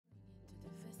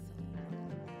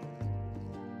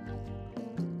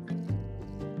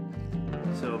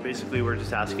basically we're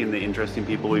just asking the interesting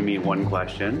people we meet one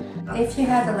question. If you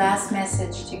had the last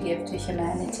message to give to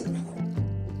humanity.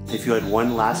 If you had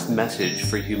one last message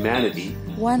for humanity.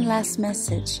 One last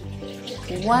message.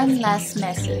 One last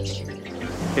message.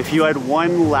 If you had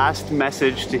one last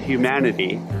message to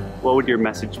humanity, what would your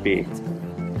message be?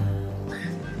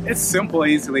 It's simple,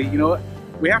 easily. You know,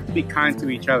 we have to be kind to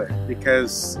each other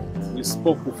because we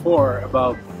spoke before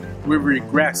about we've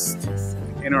regressed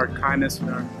in our kindness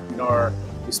and our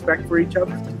respect for each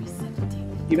other.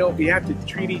 You know, we have to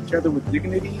treat each other with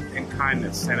dignity and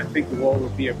kindness, and I think the world will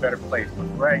be a better place. But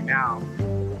right now,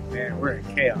 man, we're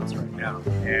in chaos right now,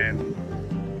 and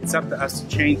it's up to us to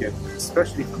change it,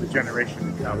 especially for the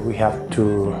generation to come. We have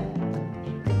to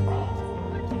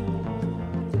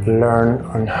learn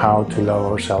on how to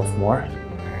love ourselves more.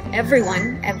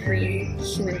 Everyone, every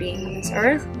human being on this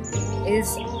earth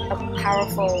is a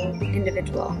powerful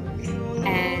individual,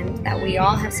 and that we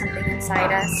all have something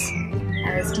inside us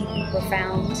that is deeply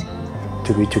profound.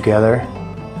 To be together,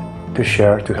 to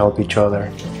share, to help each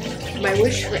other. My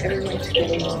wish for everyone to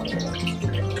get along,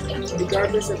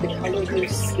 regardless of the color of your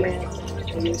skin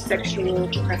or your sexual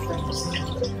preference.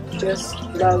 Just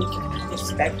love,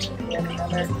 respect one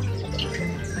another.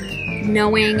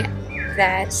 Knowing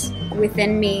that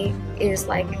within me is,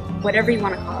 like, whatever you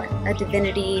want to call it, a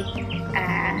divinity,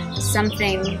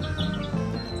 something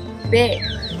big.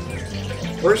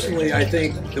 Personally, I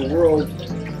think the world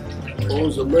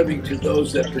owes a living to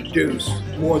those that produce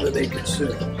more than they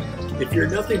consume. If you're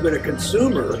nothing but a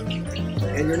consumer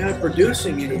and you're not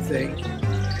producing anything,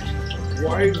 who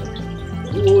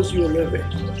owes you a living?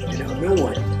 You know, no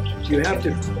one. You have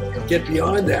to get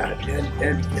beyond that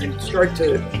and start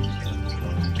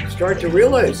to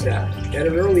realize that at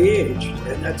an early age.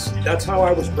 And that's how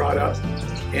I was brought up.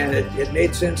 And it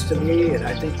made sense to me, and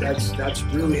I think that's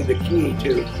really the key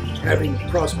to having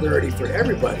prosperity for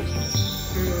everybody.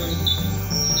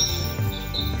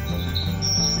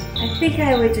 I think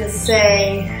I would just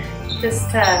say, just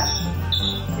to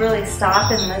really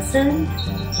stop and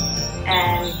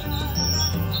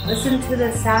listen to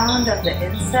the sound of the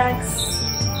insects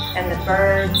and the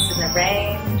birds and the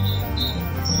rain,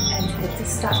 and to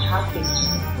just stop talking.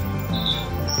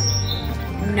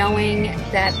 Knowing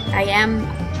that I am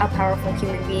a powerful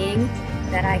human being,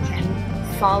 that I can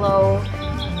follow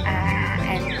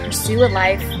and pursue a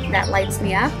life that lights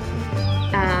me up,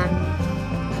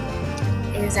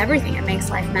 is everything. It makes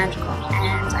life magical,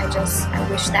 and I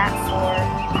wish that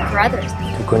for others.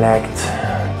 To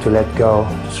connect, to let go,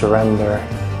 to surrender,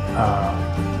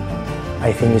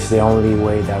 I think it's the only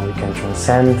way that we can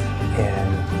transcend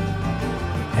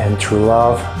and through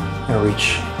love and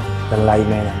reach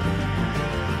enlightenment.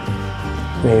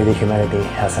 Maybe the humanity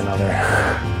has another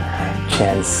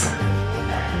chance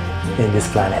in this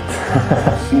planet.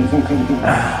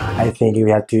 I think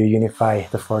we have to unify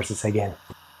the forces again.